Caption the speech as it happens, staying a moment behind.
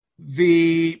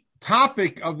The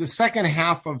topic of the second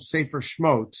half of Sefer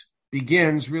Shmot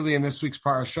begins really in this week's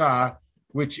parasha,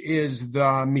 which is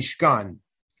the Mishkan.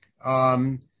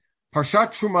 Parshat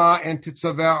Truma and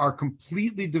Tetzaveh are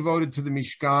completely devoted to the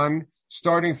Mishkan,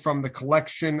 starting from the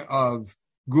collection of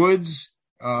goods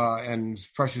and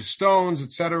precious stones,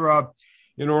 etc.,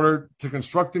 in order to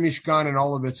construct the Mishkan and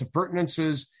all of its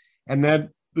appurtenances, and then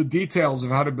the details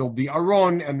of how to build the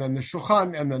Aron, and then the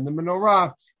Shulchan, and then the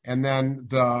Menorah, and then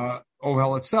the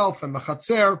Ohel itself, and the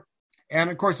Chatzer. And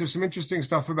of course, there's some interesting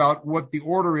stuff about what the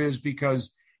order is,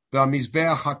 because the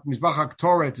Mizbeach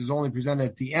HaKtoret is only presented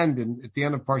at the end, at the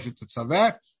end of Parshat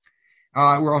Tetzaveh.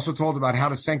 We're also told about how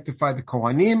to sanctify the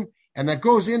Kohanim, and that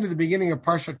goes into the beginning of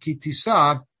Parshat Ki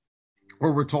Tisa,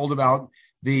 where we're told about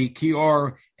the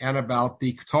Kior, and about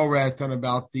the Ktoret, and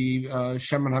about the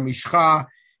Shemen HaMishcha,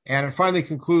 and it finally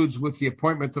concludes with the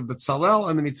appointment of Betzalel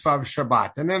and the mitzvah of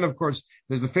Shabbat. And then, of course,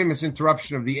 there's the famous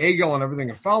interruption of the Egel and everything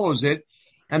that follows it.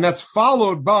 And that's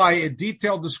followed by a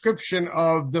detailed description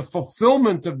of the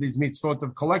fulfillment of these mitzvot,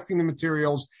 of collecting the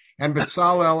materials, and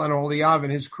Betzalel and Oliav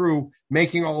and his crew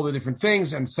making all the different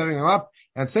things and setting them up.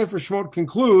 And Sefer Shmot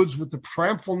concludes with the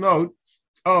triumphal note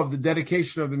of the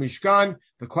dedication of the Mishkan.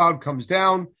 The cloud comes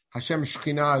down. Hashem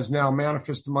Shekhinah is now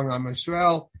manifest among Am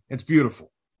Yisrael. It's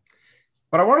beautiful.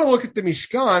 But I want to look at the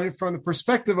Mishkan from the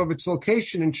perspective of its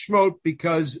location in Shmot,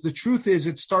 because the truth is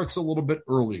it starts a little bit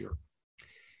earlier.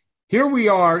 Here we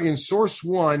are in source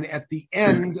 1 at the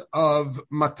end of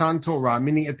Matan Torah,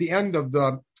 meaning at the end of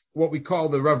the what we call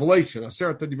the revelation,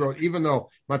 Aseret HaDibrot, even though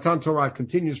Matan Torah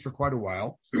continues for quite a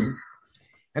while.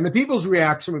 And the people's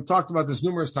reaction, we've talked about this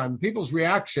numerous times, the people's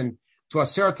reaction to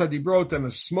Aseret HaDibrot and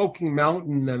the smoking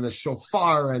mountain and the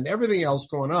shofar and everything else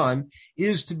going on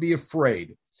is to be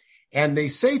afraid. And they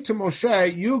say to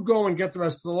Moshe, you go and get the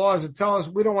rest of the laws and tell us,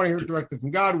 we don't want to hear it directly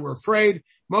from God, we're afraid.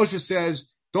 Moshe says,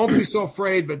 don't be so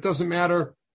afraid, but it doesn't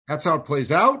matter. That's how it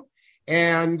plays out.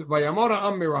 And Vayamora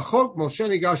Am Merachok, Moshe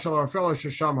Nigash al Arfel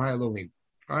Shesham HaElohim.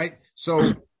 All right? So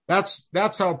that's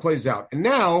how it plays out. And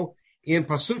now, in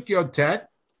Pasuk Yod Tet,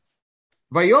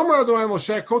 Vayomer Adonai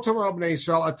Moshe Kotor Al Bnei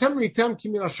Yisrael Atem Ritem Ki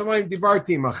Min HaShamayim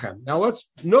Dibarti Imachem. Now let's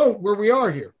note where we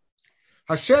are here.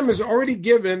 Hashem has already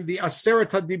given the Aseret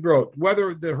HaDibrot,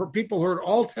 whether her people heard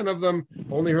all 10 of them,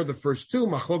 only heard the first 2,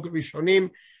 Machloket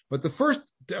Rishonim, but the first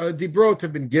Dibrot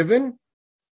have been given.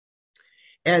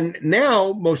 And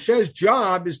now Moshe's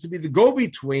job is to be the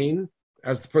go-between,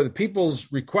 as per the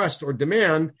people's request or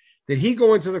demand, that he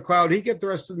go into the cloud, he get the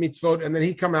rest of the mitzvot, and then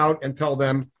he come out and tell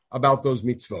them about those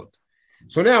mitzvot.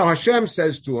 So now Hashem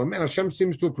says to him, and Hashem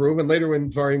seems to approve, and later in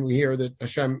Dvarim we hear that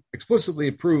Hashem explicitly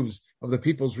approves of the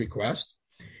people's request.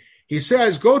 He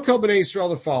says, go tell Bnei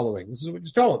Yisrael the following. This is what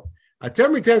you tell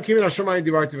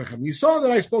them. You saw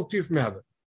that I spoke to you from heaven.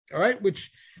 All right, which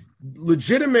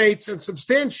legitimates and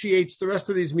substantiates the rest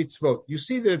of these mitzvot. You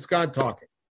see that it's God talking.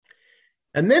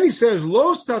 And then he says,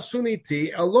 Lo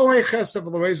tasuniti Elohei chesed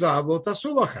v'Elohei zahav lo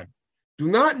tasu lachem. Do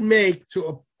not make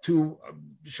to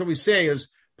shall we say, as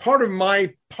part of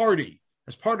my party,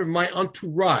 as part of my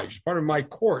entourage, part of my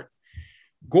court,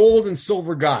 gold and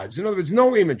silver gods. In other words,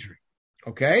 no imagery.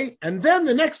 Okay? And then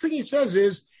the next thing he says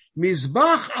is,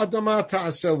 Mizbach Adama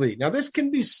Ta'aseli. Now this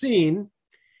can be seen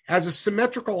as a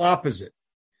symmetrical opposite.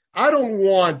 I don't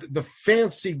want the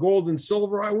fancy gold and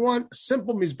silver. I want a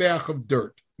simple Mizbeach of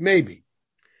dirt, maybe.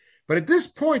 But at this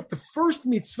point, the first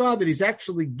mitzvah that he's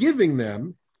actually giving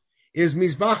them is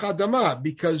Mizbach Adama,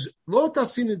 because Lo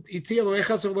Tasin Iti Elohei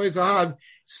Chesed v'Elohei Zahav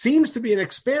seems to be an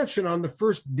expansion on the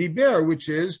first Diber, which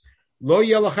is Lo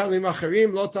Yelachah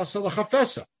Limacharim Lo Taseh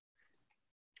L'Chafesa.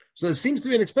 So there seems to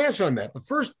be an expansion on that. The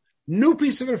first new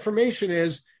piece of information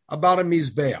is about a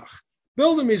Mizbeach.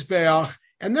 Build a Mizbeach,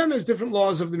 and then there's different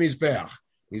laws of the Mizbeach.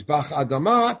 Mizbach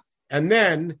Adama, and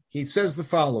then he says the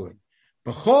following.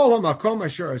 In the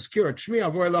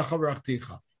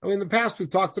past, we've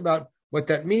talked about what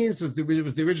that means. It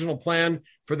was the original plan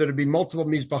for there to be multiple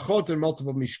Mizbachot and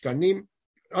multiple Mishkanim.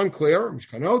 Unclear,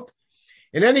 Mishkanot.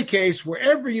 In any case,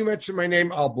 wherever you mention my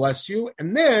name, I'll bless you.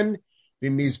 And then,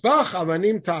 if you're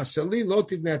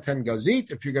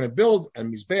going to build a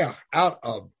Mizbeach out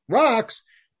of rocks,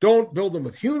 don't build them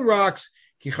with hewn rocks.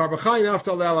 You've put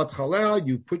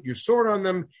your sword on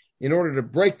them in order to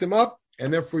break them up,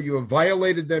 and therefore you have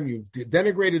violated them, you've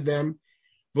denigrated them.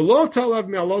 And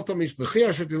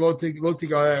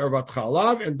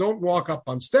don't walk up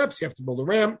on steps. You have to build a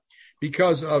ramp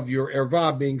because of your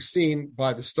erva being seen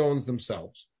by the stones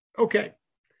themselves. Okay.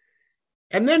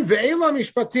 And then ve'ela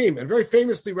mishpatim, and very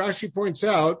famously Rashi points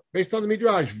out, based on the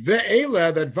Midrash,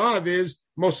 ve'ela, that vav is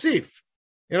mosif.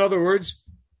 In other words,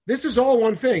 this is all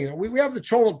one thing. We have the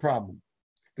cholent problem.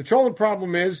 The cholent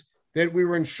problem is that we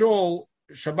were in Shul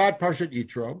Shabbat Parshat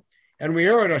Yitro, and we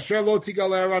heard Asher lo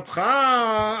tigaleh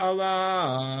ratcha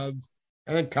alav,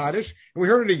 and then Kaddish, and we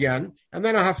heard it again, and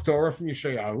then a Haftorah from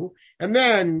Yeshayahu, and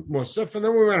then Musaf, and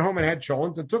then we went home and had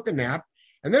Cholent and took a nap,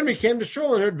 and then we came to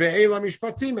Shul and heard Ve'ela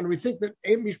Mishpatim, and we think that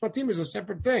Mishpatim is a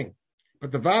separate thing,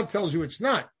 but the Vav tells you it's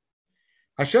not.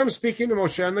 Hashem speaking to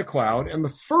Moshe in the cloud, and the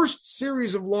first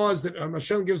series of laws that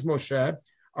Hashem gives Moshe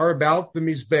are about the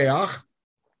Mizbeach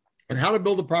and how to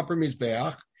build a proper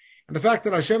Mizbeach, and the fact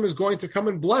that Hashem is going to come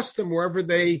and bless them wherever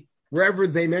they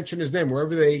mention His name,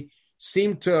 wherever they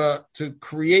seem to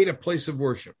create a place of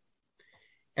worship.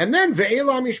 And then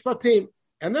Ve'ela Mishpatim,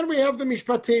 and then we have the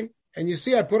Mishpatim, and you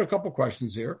see I put a couple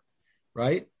questions here,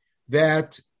 right?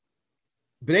 That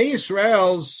Bnei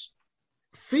Yisrael's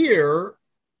fear.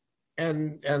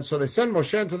 And so they send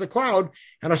Moshe into the cloud,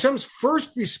 and Hashem's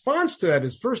first response to that,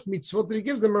 his first mitzvot that He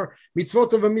gives them are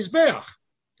mitzvot of a mizbeach.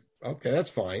 Okay,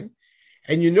 that's fine.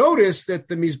 And you notice that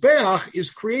the mizbeach is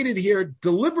created here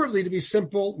deliberately to be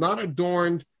simple, not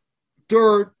adorned,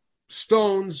 dirt,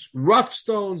 stones, rough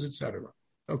stones, etc.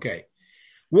 Okay,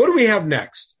 what do we have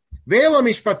next? Ve'ela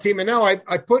mishpatim, and now I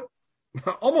put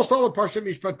almost all of Parshat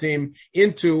Mishpatim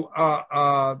into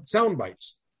sound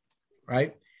bites,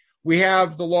 right? We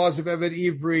have the laws of Evet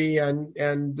Ivri and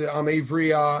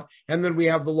Ivriya, and then we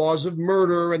have the laws of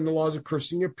murder and the laws of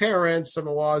cursing your parents and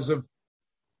the laws of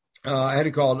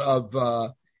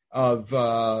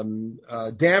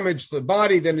damage to the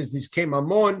body. Then there's these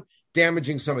Kemamon,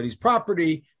 damaging somebody's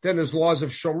property. Then there's laws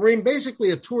of Shomrim, basically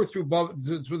a tour through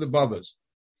the Babas,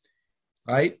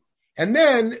 right? And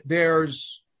then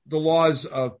there's the laws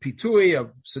of Pitui,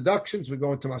 of seductions. We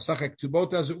go into Masachet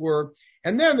Tubot, as it were.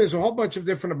 And then there's a whole bunch of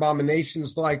different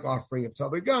abominations like offering up to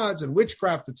other gods and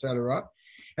witchcraft, etc.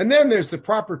 And then there's the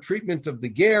proper treatment of the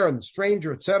ger and the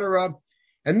stranger, etc.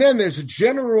 And then there's a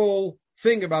general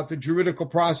thing about the juridical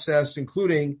process,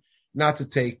 including not to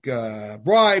take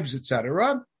bribes,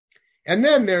 etc. And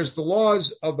then there's the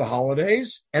laws of the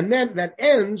holidays. And then that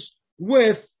ends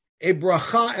with a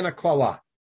bracha and a klala.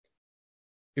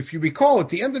 If you recall, at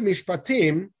the end of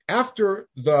Mishpatim, after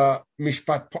the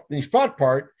Mishpat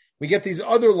part, we get these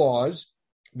other laws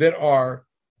that are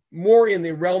more in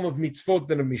the realm of mitzvot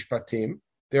than of mishpatim.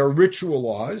 They're ritual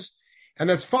laws, and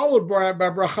that's followed by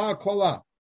bracha klala.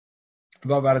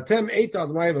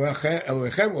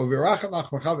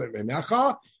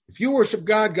 If you worship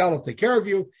God, God will take care of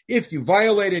you. If you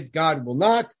violate it, God will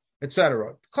not,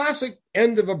 etc. Classic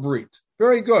end of a brit.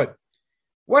 Very good.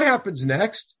 What happens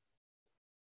next?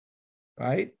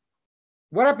 Right?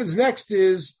 What happens next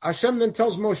is Hashem then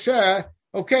tells Moshe,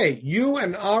 okay, you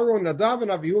and Aaron, Nadav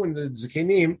and Avihu and the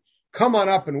Zakenim come on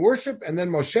up and worship, and then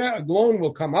Moshe alone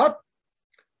will come up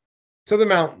to the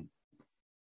mountain.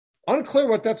 Unclear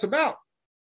what that's about.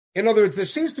 In other words, there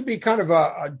seems to be kind of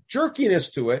a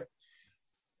jerkiness to it.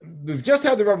 We've just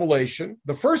had the revelation.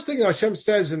 The first thing Hashem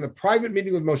says in the private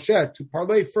meeting with Moshe to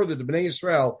parlay further to Bnei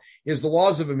Yisrael is the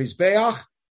laws of a Mizbeach.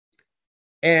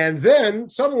 And then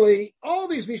suddenly all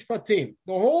these Mishpatim,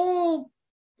 the whole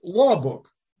law book.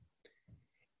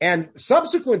 And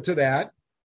subsequent to that,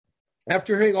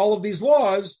 after hearing all of these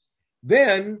laws,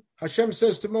 then Hashem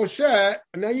says to Moshe,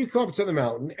 now you come up to the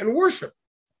mountain and worship.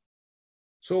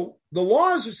 So the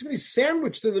laws are simply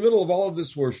sandwiched in the middle of all of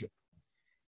this worship.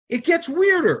 It gets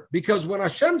weirder because when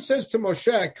Hashem says to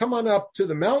Moshe, come on up to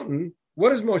the mountain, what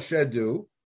does Moshe do?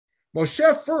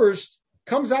 Moshe first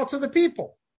comes out to the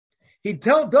people. He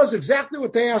does exactly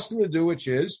what they asked him to do, which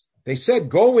is, they said,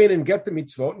 go in and get the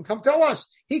mitzvot and come tell us.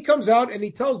 He comes out and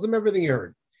he tells them everything he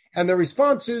heard. And the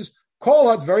response is,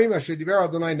 Kol hadvarim asher diber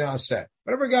Adonai na'aseh.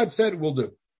 Whatever God said, we'll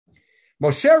do.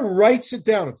 Moshe writes it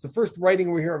down. It's the first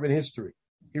writing we hear of in history.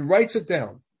 He writes it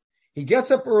down. He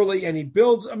gets up early and he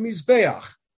builds a mizbeach.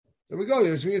 There we go.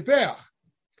 There's a mizbeach.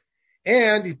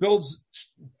 And he builds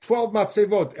 12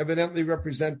 matzevot, evidently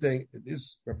representing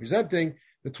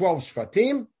the 12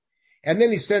 shvatim. And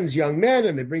then he sends young men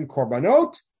and they bring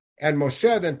korbanot. And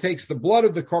Moshe then takes the blood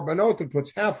of the korbanot and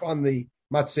puts half on the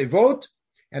matzevot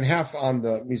and half on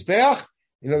the mizbeach.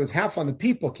 You know, there's half on the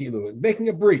people, kilu, making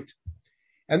a brit.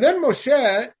 And then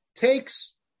Moshe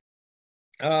takes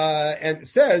and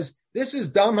says, this is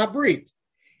dam habrit.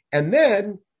 And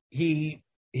then he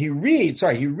reads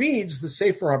the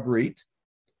Sefer Habrit.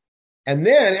 And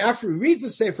then after he reads the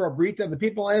Sefer Habrit and the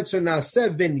people answer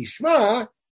Naaseh v'nishma,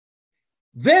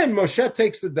 then Moshe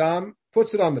takes the dam,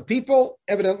 puts it on the people.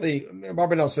 Evidently,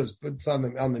 Barbanel says, puts on the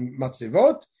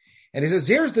matzevot. And he says,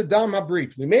 here's the dam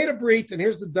habrit. We made a brit, and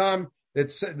here's the dam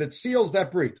that seals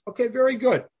that brit. Okay, very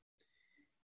good.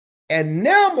 And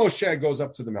now Moshe goes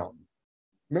up to the mountain.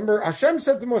 Remember, Hashem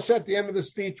said to Moshe at the end of the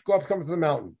speech, go up, come to the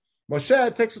mountain.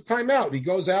 Moshe takes a time out. He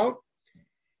goes out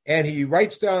and he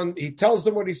writes down, he tells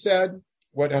them what he said,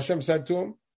 what Hashem said to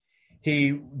him.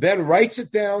 He then writes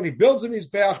it down. He builds a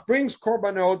mizbeach, brings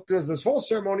korbanot, does this whole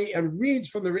ceremony, and reads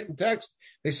from the written text.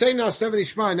 They say now 70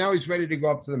 Shema. Now he's ready to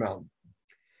go up to the mountain.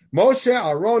 Moshe,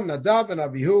 Aaron, Nadav, and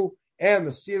Abihu, and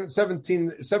the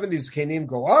 70s Kenim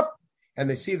go up, and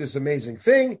they see this amazing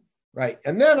thing, right?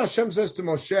 And then Hashem says to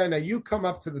Moshe, now you come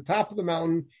up to the top of the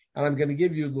mountain, and I'm going to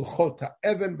give you luchot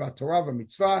ha'evan, v'torah,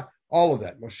 v'mitzvah, all of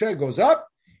that. Moshe goes up,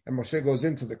 and Moshe goes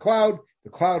into the cloud. The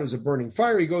cloud is a burning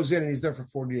fire. He goes in, and he's there for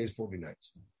 40 days, 40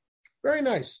 nights. Very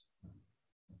nice.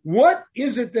 What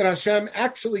is it that Hashem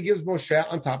actually gives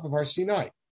Moshe on top of Har Sinai?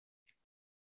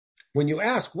 When you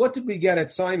ask, what did we get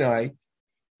at Sinai?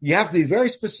 You have to be very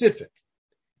specific,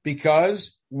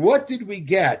 because what did we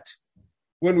get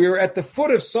when we were at the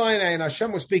foot of Sinai and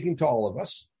Hashem was speaking to all of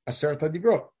us? Aseret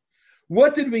HaDibrot.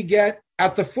 What did we get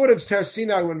at the foot of Har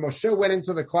Sinai when Moshe went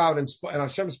into the cloud and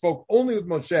Hashem spoke only with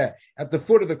Moshe at the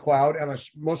foot of the cloud, and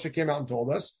Moshe came out and told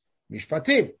us,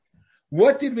 Mishpatim.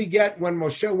 What did we get when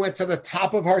Moshe went to the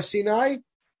top of Har Sinai?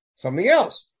 Something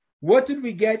else. What did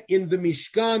we get in the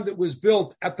Mishkan that was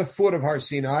built at the foot of Har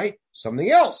Sinai?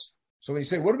 Something else. So when you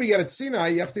say, what did we get at Sinai?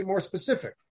 You have to be more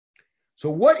specific. So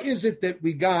what is it that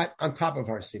we got on top of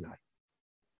Har Sinai?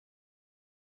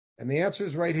 And the answer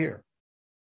is right here.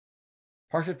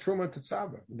 Parshat Truma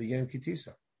Tetzaveh, the beginning of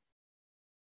Kitisa.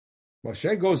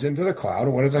 Moshe goes into the cloud,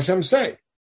 and what does Hashem say?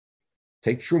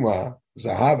 Take Truma,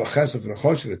 Zahav, Chesed,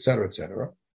 Nechoshet, etc., etc.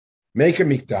 Make a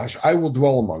mikdash. I will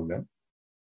dwell among them.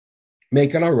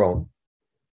 Make an aron.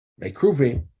 Make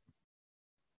kruvim.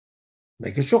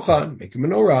 Make a shulchan. Make a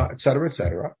menorah, etc.,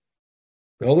 etc.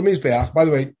 Build a mizbeach. By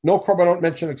the way, no korbanot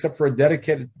mentioned except for a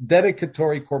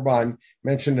dedicatory korban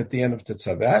mentioned at the end of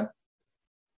Tetzaveh.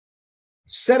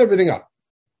 Set everything up.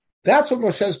 That's what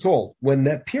Moshe is told. When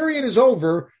that period is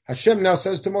over, Hashem now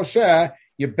says to Moshe,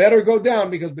 you better go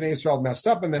down because Bnei Yisrael messed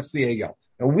up, and that's the Egel.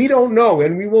 And we don't know,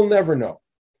 and we will never know,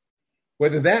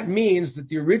 whether that means that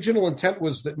the original intent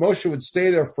was that Moshe would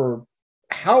stay there for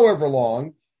however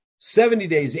long, 70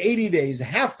 days, 80 days,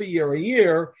 half a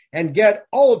year, and get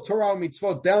all of Torah and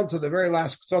Mitzvot down to the very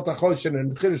last Ksot HaChoshen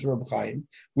and Chiddush Reb Chaim.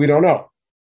 We don't know.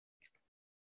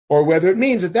 Or whether it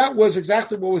means that that was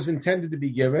exactly what was intended to be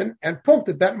given, and pumped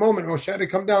at that moment, Moshe had to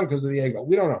come down because of the ego.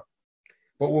 We don't know.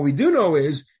 But what we do know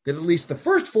is that at least the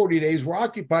first 40 days were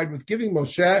occupied with giving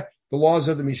Moshe the laws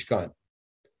of the Mishkan.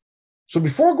 So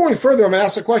before going further, I'm going to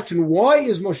ask a question. Why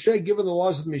is Moshe given the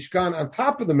laws of the Mishkan on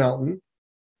top of the mountain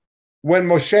when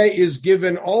Moshe is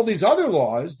given all these other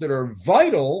laws that are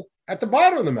vital at the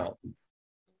bottom of the mountain?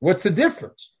 What's the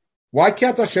difference? Why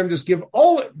can't Hashem just give it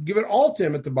all to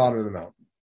him at the bottom of the mountain?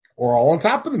 Or all on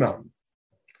top of the mountain.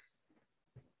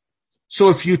 So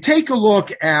if you take a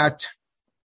look at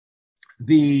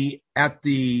the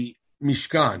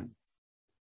Mishkan,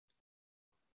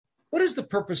 what is the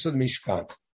purpose of the Mishkan?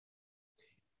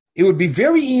 It would be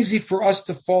very easy for us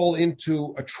to fall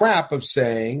into a trap of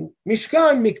saying,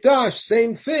 Mishkan, Mikdash,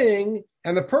 same thing,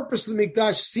 and the purpose of the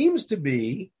Mikdash seems to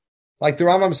be, like the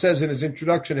Rambam says in his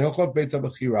introduction, Hilchot Beit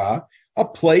HaBechira, a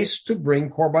place to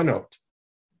bring korbanot.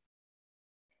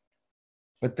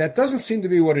 But that doesn't seem to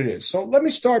be what it is. So let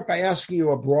me start by asking you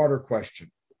a broader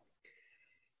question.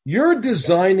 You're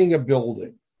designing a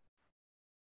building.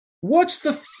 What's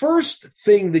the first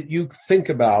thing that you think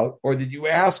about or that you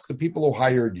ask the people who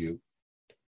hired you?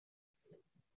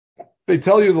 They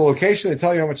tell you the location, they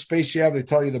tell you how much space you have, they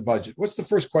tell you the budget. What's the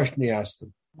first question you ask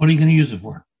them? What are you going to use it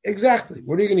for? Exactly.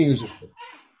 What are you going to use it for?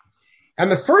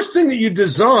 And the first thing that you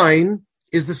design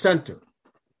is the center.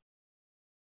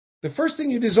 The first thing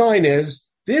you design is,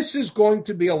 this is going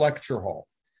to be a lecture hall.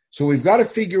 So we've got to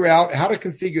figure out how to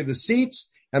configure the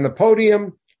seats and the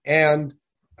podium and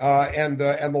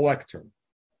the lectern.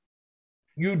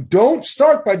 You don't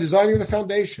start by designing the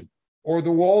foundation or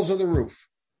the walls or the roof.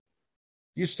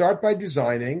 You start by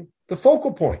designing the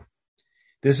focal point.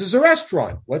 This is a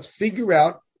restaurant. Let's figure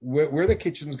out where the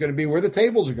kitchen is going to be, where the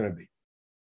tables are going to be,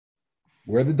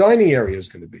 where the dining area is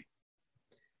going to be.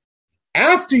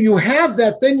 After you have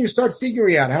that, then you start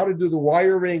figuring out how to do the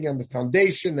wiring and the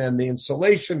foundation and the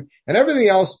insulation and everything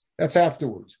else. That's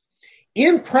afterwards.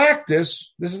 In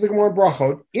practice, this is the Gemara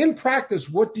Brachot. In practice,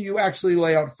 what do you actually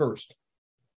lay out first?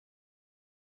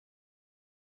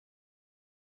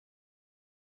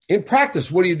 In practice,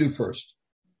 what do you do first?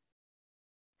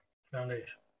 Foundation.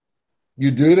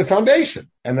 You do the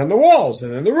foundation, and then the walls,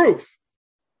 and then the roof.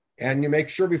 And you make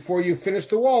sure before you finish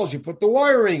the walls, you put the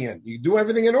wiring in. You do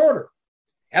everything in order.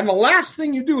 And the last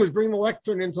thing you do is bring the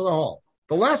lectern into the hall.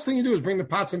 The last thing you do is bring the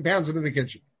pots and pans into the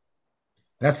kitchen.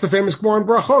 That's the famous Gemara in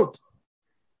Brachot.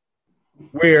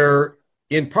 where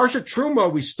in Parshat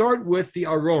Truma, we start with the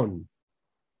Aron,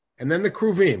 and then the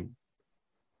Kruvim,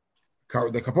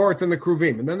 the Kaporet and the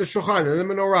Kruvim, and then the Shulchan, and the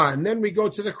Menorah, and then we go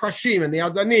to the Krashim, and the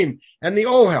Adanim, and the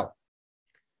Ohel.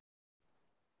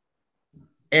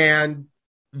 And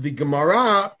the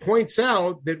Gemara points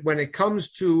out that when it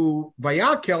comes to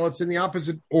Vayakel, it's in the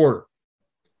opposite order.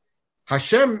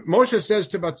 Moshe says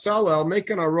to Betzalel, make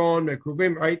an Aron, a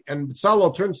Kruvim, right? And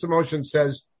Betzalel turns to Moshe and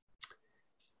says,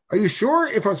 are you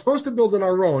sure if I'm supposed to build an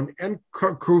Aron and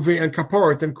Kruvim and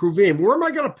Kaporet and Kruvim, where am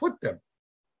I going to put them?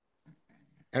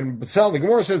 And the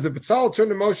Gemara says that Betzalel turned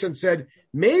to Moshe and said,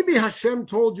 maybe Hashem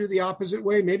told you the opposite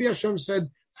way. Maybe Hashem said,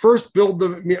 first build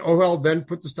the Ohel, then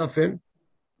put the stuff in.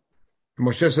 And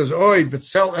Moshe says, Oy,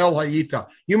 Betzalel Hayita.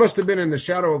 You must have been in the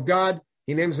shadow of God.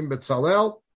 He names him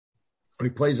Betzalel. He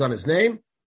plays on his name.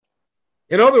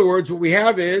 In other words, what we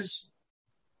have is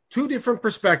two different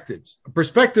perspectives, a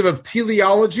perspective of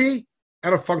teleology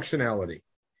and a functionality.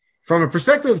 From a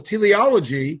perspective of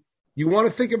teleology, you want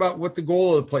to think about what the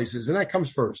goal of the place is, and that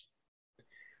comes first.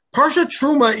 Parshat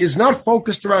Truma is not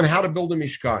focused around how to build a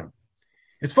Mishkan.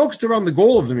 It's focused around the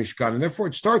goal of the Mishkan, and therefore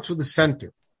it starts with the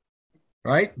center.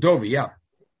 Right? Dovi, yeah.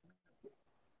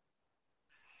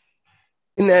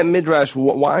 In that midrash,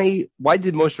 why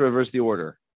did Moshe reverse the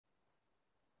order?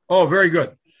 Oh, very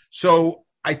good. So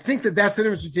I think that's the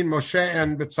difference between Moshe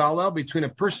and Betzalel, between a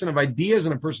person of ideas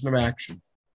and a person of action.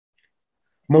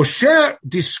 Moshe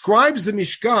describes the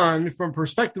Mishkan from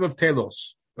perspective of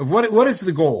telos, of what is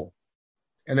the goal,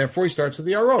 and therefore he starts with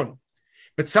the Aron.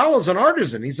 Betzalel is an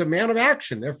artisan; he's a man of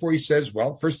action. Therefore, he says,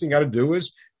 "Well, first thing you got to do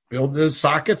is build the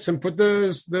sockets and put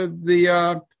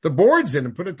the boards in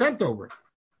and put a tent over it."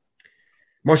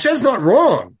 Moshe's not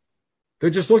wrong.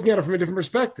 They're just looking at it from a different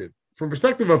perspective. From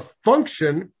perspective of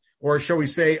function, or shall we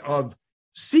say of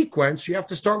sequence, you have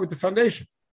to start with the foundation.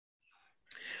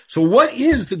 So what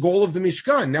is the goal of the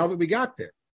Mishkan now that we got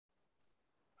there?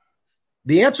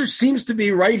 The answer seems to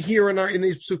be right here in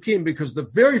the Psukim, because the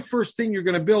very first thing you're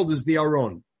going to build is the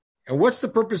Aron. And what's the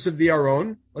purpose of the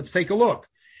Aron? Let's take a look.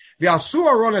 The Asu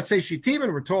Aron at Shitim,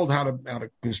 and we're told how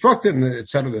to construct it, and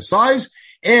etc. the size,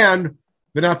 and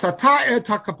you're going to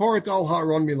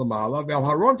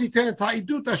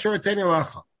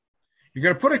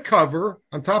put a cover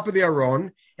on top of the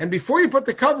Aron, and before you put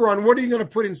the cover on, what are you going to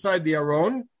put inside the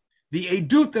Aron? The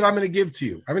edut that I'm going to give to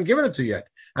you. I haven't given it to you yet.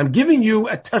 I'm giving you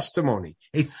a testimony,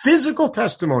 a physical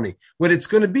testimony. What it's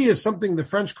going to be is something the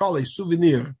French call a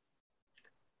souvenir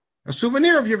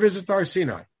of your visit to Har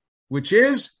Sinai, which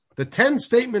is the 10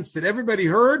 statements that everybody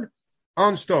heard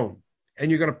on stone. And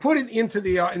you're going to put it into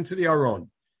the Aron.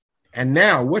 And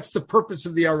now, what's the purpose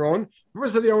of the Aron? The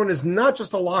purpose of the Aron is not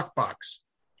just a lockbox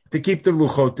to keep the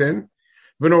luchot in.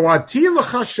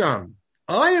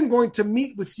 I am going to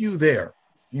meet with you there.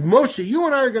 Moshe, you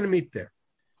and I are going to meet there.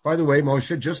 By the way,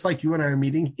 Moshe, just like you and I are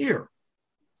meeting here,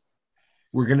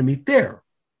 we're going to meet there.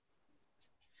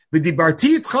 I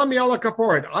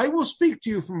will speak to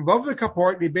you from above the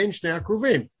kaporet, mibein shnei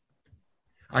hakruvim.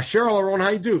 Asher al Aron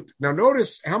ha'idut. Now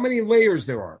notice how many layers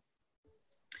there are.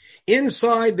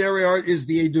 Inside there is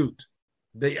the edut.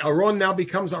 The Aron now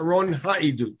becomes Aron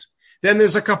ha'idut. Then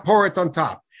there's a kaporet on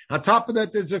top. On top of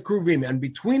that, there's a kruvim. And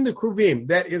between the kruvim,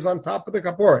 that is on top of the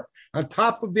kaporet, on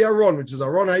top of the Aron, which is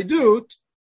Aron ha'idut,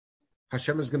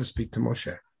 Hashem is going to speak to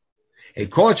Moshe.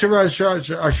 In other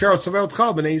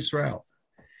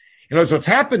words, what's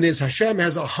happened is Hashem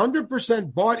has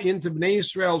 100% bought into Bnei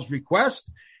Yisrael's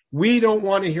request. We don't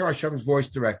want to hear Hashem's voice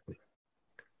directly.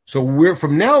 So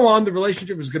from now on, the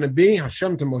relationship is going to be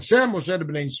Hashem to Moshe, Moshe to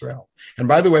Bnei Yisrael. And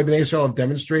by the way, Bnei Yisrael have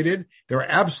demonstrated their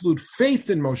absolute faith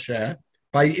in Moshe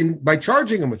by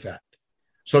charging him with that,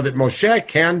 so that Moshe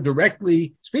can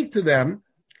directly speak to them,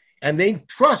 and they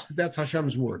trust that that's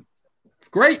Hashem's word.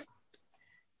 Great.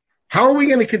 How are we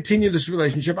going to continue this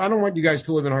relationship? I don't want you guys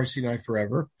to live in Har Sinai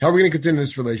forever. How are we going to continue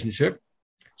this relationship?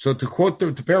 So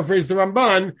to paraphrase the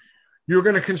Ramban, you're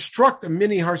going to construct a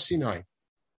mini Har Sinai.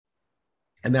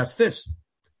 And that's this.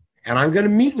 And I'm going to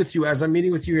meet with you as I'm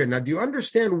meeting with you here. Now, do you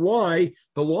understand why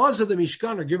the laws of the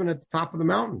Mishkan are given at the top of the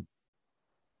mountain?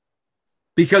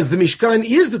 Because the Mishkan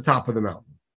is the top of the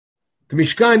mountain. The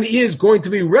Mishkan is going to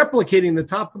be replicating the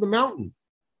top of the mountain.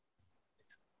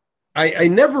 I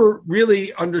never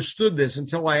really understood this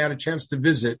until I had a chance to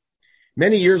visit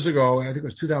many years ago. I think it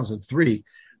was 2003.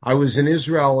 I was in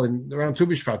Israel around Tu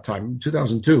B'Shvat time,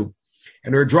 2002.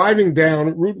 And we were driving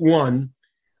down Route 1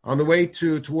 on the way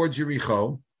towards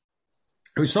Yericho.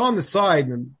 And we saw on the side,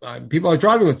 and people I was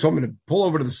driving with told me to pull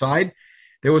over to the side.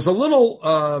 There was a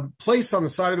little place on the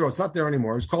side of the road. It's not there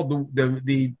anymore. It's called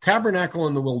the Tabernacle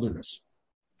in the Wilderness.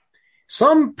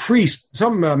 some priest,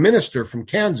 some minister from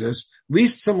Kansas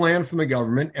leased some land from the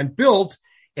government and built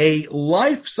a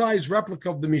life-size replica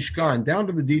of the Mishkan down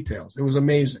to the details. It was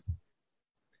amazing.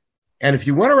 And if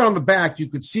you went around the back, you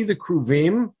could see the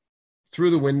Kruvim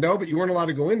through the window, but you weren't allowed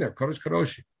to go in there. Kodesh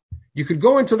Kadoshim. You could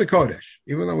go into the Kodesh,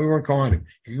 even though we weren't Kohanim.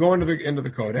 You could go into the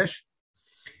Kodesh.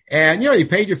 And, you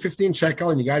paid your 15 shekel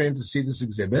and you got in to see this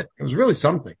exhibit. It was really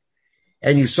something.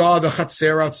 And you saw the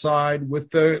Chatzer outside with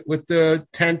the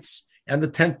tents and the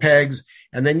tent pegs.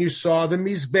 And then you saw the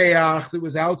Mizbeach that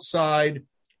was outside.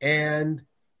 And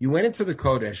you went into the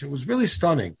Kodesh. It was really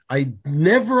stunning. I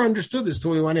never understood this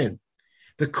till we went in.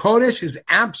 The Kodesh is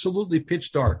absolutely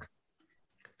pitch dark.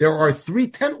 There are 3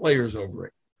 tent layers over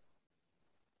it.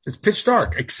 It's pitch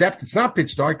dark, except it's not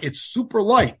pitch dark. It's super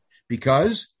light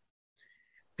because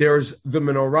there's the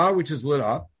menorah, which is lit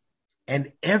up,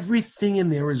 and everything in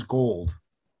there is gold.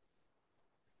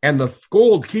 And the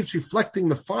gold keeps reflecting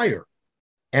the fire.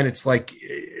 And it's like,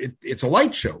 it's a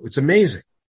light show. It's amazing.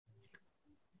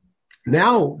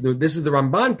 Now, this is the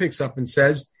Ramban picks up and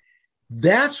says,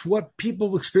 that's what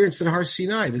people experienced at Har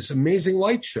Sinai, this amazing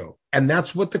light show. And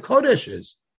that's what the Kodesh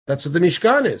is. That's what the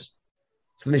Mishkan is.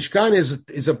 So the Mishkan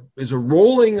is a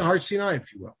rolling Har Sinai,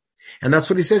 if you will. And that's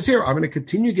what he says here. I'm going to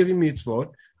continue giving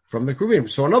mitzvot from the Kruvim.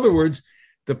 So in other words,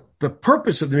 the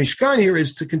purpose of the Mishkan here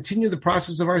is to continue the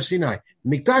process of Har Sinai.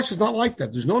 The Mikdash is not like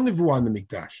that. There's no Nevuah in the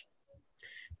Mikdash.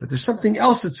 But there's something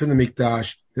else that's in the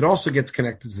Mikdash that also gets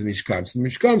connected to the Mishkan. So the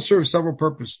Mishkan serves several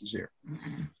purposes here.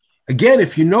 Again,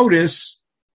 if you notice,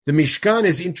 the Mishkan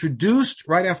is introduced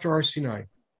right after Har Sinai.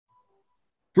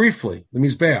 Briefly, the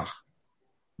Mizbeach.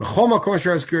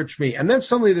 And then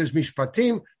suddenly there's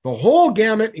Mishpatim, the whole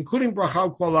gamut, including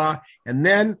Bracha Klala, and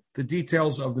then the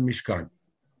details of the Mishkan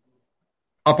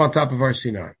up on top of Har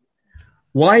Sinai.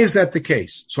 Why is that the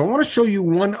case? So I want to show you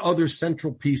one other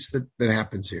central piece that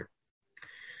happens here.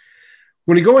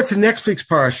 When you go into next week's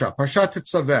parasha, Parashat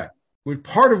Tetzaveh, with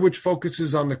part of which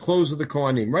focuses on the close of the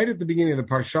Kohanim. Right at the beginning of the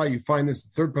Parsha, you find this, the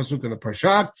third pasuk in the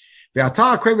Parsha.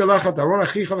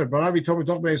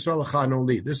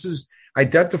 This is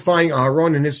identifying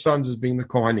Aaron and his sons as being the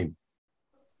Kohanim.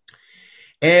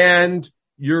 And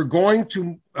you're going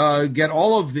to get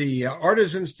all of the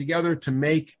artisans together to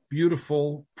make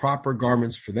beautiful, proper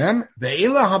garments for them.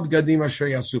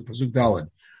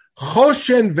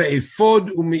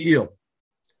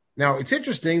 Now, it's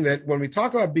interesting that when we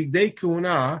talk about Bigdei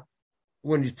Kuhuna,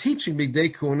 when you're teaching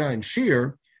Bigdei Kuhuna in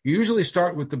Shir, you usually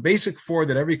start with the basic 4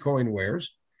 that every Kohen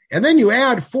wears, and then you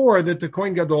add 4 that the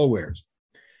Kohen Gadol wears.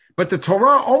 But the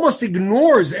Torah almost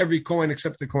ignores every Kohen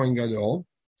except the Kohen Gadol,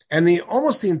 and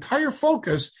almost the entire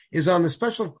focus is on the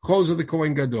special clothes of the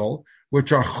Kohen Gadol,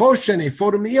 which are Choshen,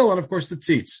 Ephod, Me'il, and of course the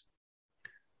Tzitz.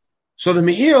 So the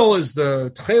Me'il is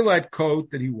the Tchelet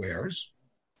coat that he wears.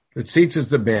 The Tzitz is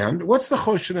the band. What's the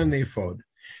Choshen and the Ephod?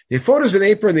 The Ephod is an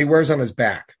apron that he wears on his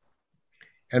back.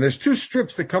 And there's 2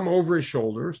 strips that come over his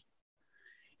shoulders.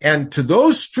 And to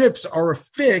those strips are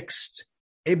affixed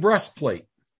a breastplate,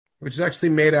 which is actually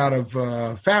made out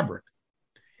of fabric.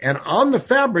 And on the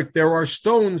fabric, there are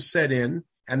stones set in,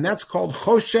 and that's called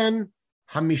Choshen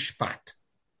HaMishpat.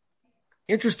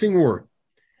 Interesting word.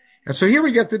 And so here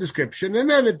we get the description, and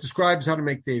then it describes how to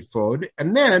make the ephod,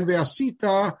 and then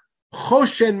Ve'asita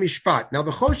Choshen Mishpat. Now,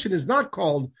 the Choshen is not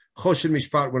called Choshen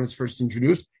Mishpat when it's first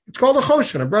introduced. It's called a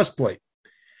Choshen, a breastplate.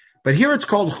 But here it's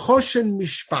called Choshen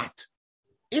Mishpat.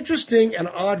 Interesting and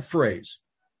odd phrase,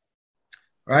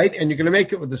 right? And you're going to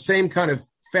make it with the same kind of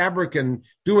fabric and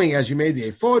doing as you made the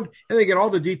ephod, and they get all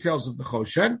the details of the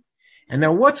Choshen. And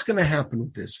now what's going to happen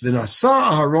with this?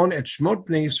 V'nasa Aharon et Shmot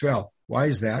Bnei Yisrael. Why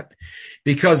is that?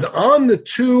 Because on the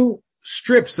 2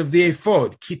 strips of the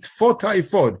ephod, kitfot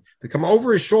ephod, that come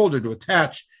over his shoulder to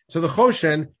attach to the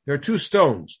Choshen, there are 2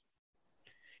 stones.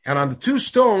 And on the 2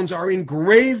 stones are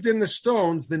engraved in the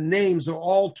stones the names of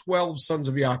all 12 sons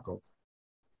of Yaakov.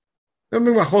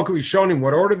 We've shown him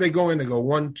what order they go in. They go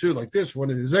 1, 2, like this, 1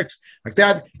 to 6, like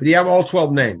that. But you have all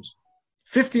 12 names.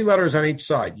 50 letters on each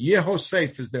side.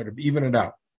 Yehosef is there to even it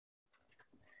out.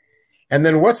 And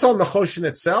then what's on the Choshen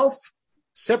itself?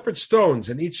 Separate stones.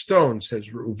 And each stone says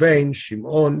Reuven,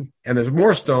 Shimon, and there's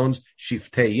more stones.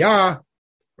 Shiftei Yah,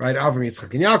 right? Avram,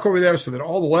 Yitzchak, and Yaakov over there, so that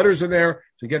all the letters are there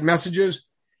to get messages.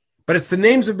 But it's the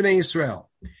names of Bnei Yisrael.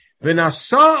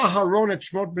 V'nasa Aharon et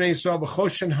Shmot Bnei Yisrael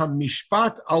b'choshen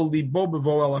hamishpat al libo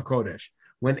bevo el hakodesh.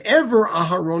 Whenever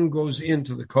Aharon goes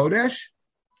into the Kodesh,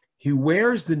 he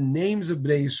wears the names of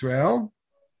Bnei Yisrael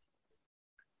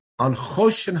on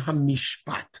choshen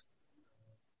hamishpat.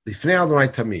 Lifnei Adonai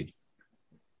tamid.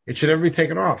 It should never be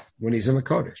taken off when he's in the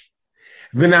Kodesh.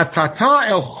 V'natata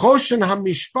el choshen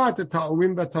hamishpat et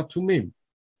ha'orim v'tatumim.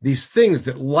 these things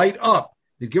that light up,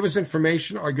 that give us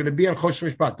information, are going to be on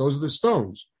Choshen Mishpat. Those are the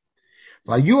stones.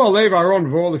 And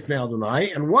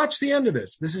watch the end of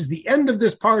this. This is the end of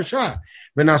this parasha.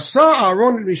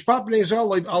 Aharon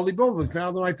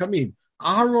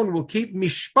will keep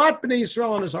Mishpat B'nai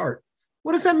Yisrael on his heart.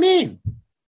 What does that mean?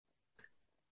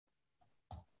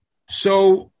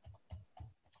 So,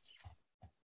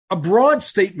 a broad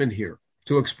statement here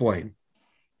to explain.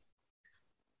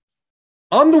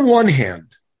 On the one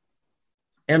hand,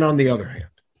 and on the other hand.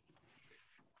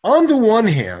 On the one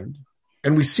hand,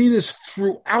 and we see this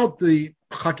throughout the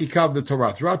Chakikah of the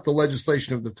Torah, throughout the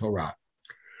legislation of the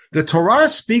Torah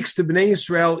speaks to Bnei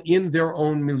Yisrael in their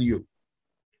own milieu.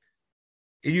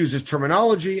 It uses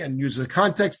terminology and uses a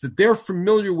context that they're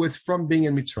familiar with from being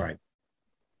in Mitzrayim.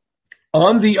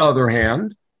 On the other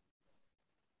hand,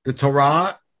 the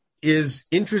Torah is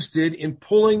interested in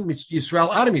pulling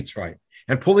Yisrael out of Mitzrayim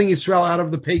and pulling Yisrael out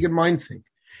of the pagan mind thing.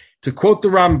 To quote the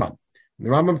Rambam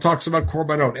talks about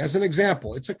Korbanot as an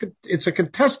example. It's a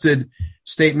contested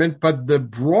statement, but the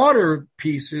broader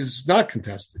piece is not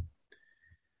contested.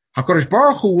 HaKadosh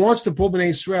Baruch Hu wants to pull Bnei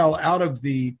Yisrael out of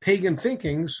the pagan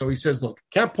thinking, so he says, look,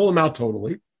 can't pull them out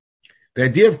totally. The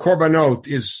idea of Korbanot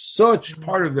is such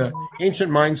part of the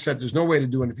ancient mindset, there's no way to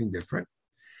do anything different.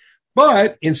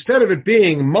 But instead of it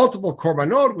being multiple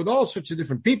Korbanot with all sorts of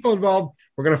different people involved,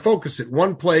 we're going to focus it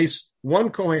one place, one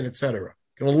Kohen, etc.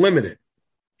 Going to limit it.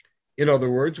 In other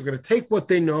words, we're going to take what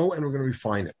they know and we're going to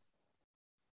refine it.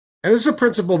 And this is a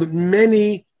principle that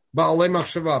many Ba'alei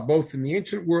Machshava, both in the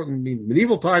ancient world, in the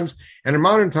medieval times, and in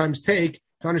modern times, take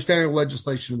to understanding the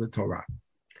legislation of the Torah.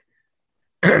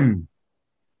 In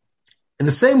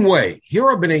the same way, here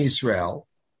are Bnei Yisrael,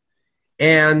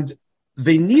 and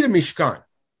they need a Mishkan.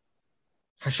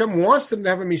 Hashem wants them to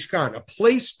have a Mishkan, a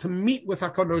place to meet with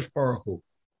HaKadosh Baruch Hu.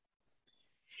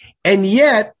 And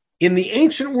yet, in the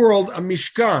ancient world, a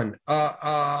Mishkan,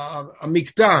 a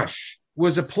Mikdash,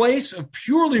 was a place of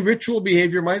purely ritual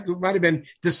behavior, might have been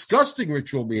disgusting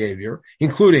ritual behavior,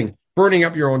 including burning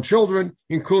up your own children,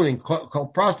 including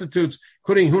called prostitutes,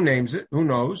 including who names it, who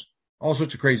knows, all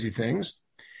sorts of crazy things.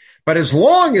 But as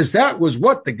long as that was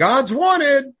what the gods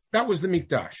wanted, that was the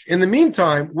Mikdash. In the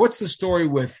meantime, what's the story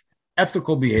with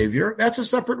ethical behavior? That's a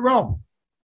separate realm.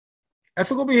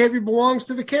 Ethical behavior belongs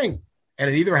to the king, and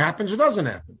it either happens or doesn't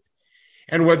happen.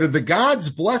 And whether the gods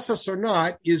bless us or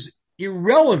not is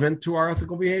irrelevant to our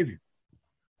ethical behavior.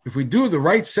 If we do the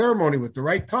right ceremony with the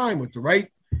right time, with the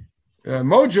right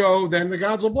mojo, then the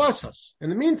gods will bless us.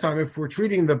 In the meantime, if we're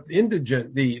treating the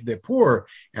indigent, the poor,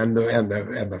 and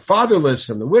the fatherless,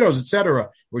 and the widows,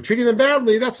 etc., we're treating them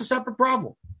badly, that's a separate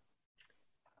problem.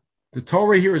 The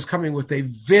Torah here is coming with a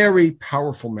very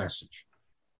powerful message.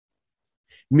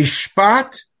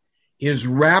 Mishpat is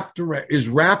wrapped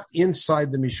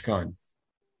inside the Mishkan.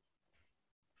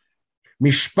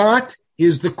 Mishpat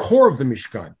is the core of the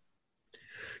Mishkan.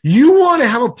 You want to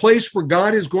have a place where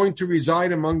God is going to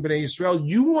reside among Bnei Yisrael.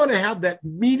 You want to have that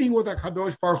meeting with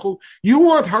HaKadosh Baruch Hu. You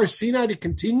want Har Sinai to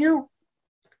continue.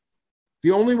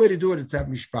 The only way to do it is to have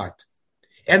Mishpat.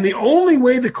 And the only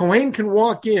way the Kohen can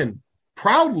walk in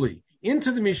proudly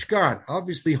into the Mishkan,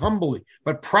 obviously humbly,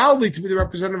 but proudly to be the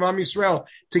representative of Am Yisrael,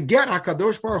 to get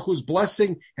HaKadosh Baruch Hu's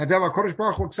blessing and to have HaKadosh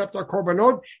Baruch Hu accept our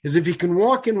Korbanot, is if he can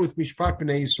walk in with Mishpat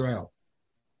Bnei Yisrael.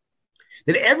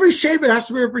 That every Shevet has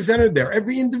to be represented there.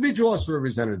 Every individual has to be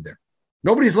represented there.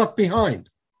 Nobody's left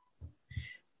behind.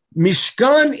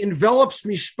 Mishkan envelops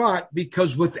Mishpat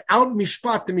because without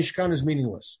Mishpat, the Mishkan is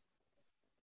meaningless.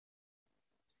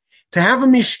 To have a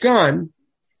Mishkan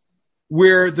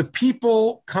where the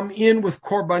people come in with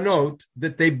korbanot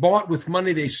that they bought with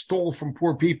money they stole from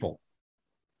poor people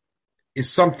is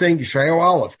something, Yeshayahu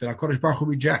Aleph, that HaKadosh Baruch Hu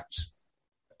rejects.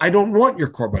 I don't want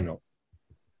your korbanot.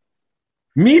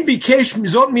 Mi bikesh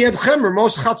mizot miyadchem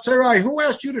remos chatzerai. Who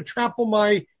asked you to trample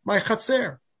my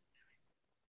chatzer?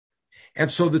 And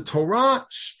so the Torah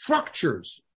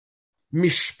structures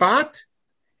mishpat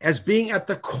as being at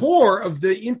the core of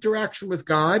the interaction with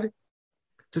God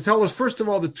to tell us, first of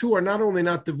all, the two are not only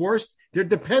not divorced, they're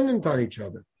dependent on each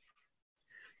other.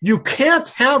 You can't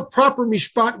have proper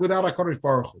mishpat without HaKadosh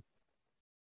Baruch Hu.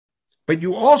 But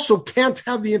you also can't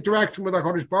have the interaction with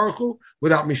HaKadosh Baruch Hu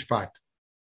without mishpat.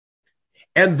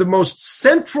 And the most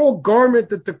central garment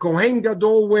that the Kohen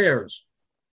Gadol wears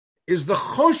is the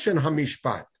Choshen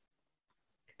HaMishpat.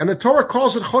 And the Torah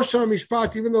calls it Choshen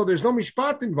HaMishpat, even though there's no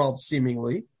Mishpat involved,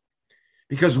 seemingly.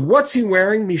 Because what's he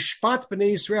wearing? Mishpat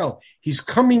B'nai Yisrael. He's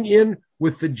coming in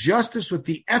with the justice, with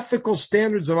the ethical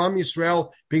standards of Am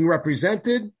Yisrael being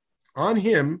represented on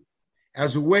him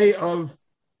as a way of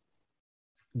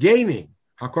gaining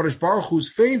HaKadosh Baruch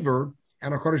Hu's favor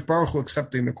and HaKadosh Baruch Hu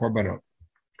accepting the korbanot.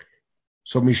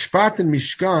 So Mishpat and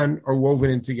Mishkan are woven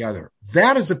in together.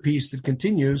 That is a piece that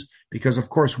continues because, of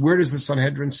course, where does the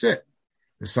Sanhedrin sit?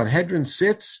 The Sanhedrin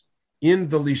sits in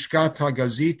the Lishkat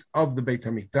HaGazit of the Beit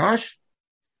HaMikdash.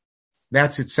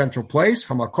 That's its central place.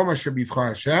 Hamakom asher bivchar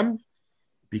Hashem,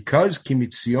 because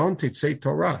Kimitzion Tetzei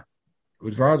Torah,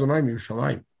 Udvar Adonai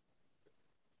Yerushalayim.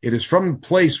 It is from the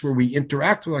place where we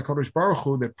interact with HaKadosh Baruch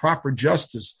Hu that proper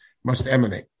justice must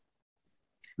emanate.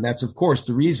 And that's, of course,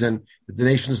 the reason that the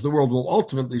nations of the world will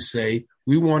ultimately say,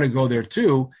 we want to go there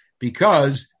too,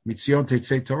 because Mitzion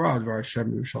Tetzei Torah, Udvar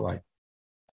Hashem Yerushalayim.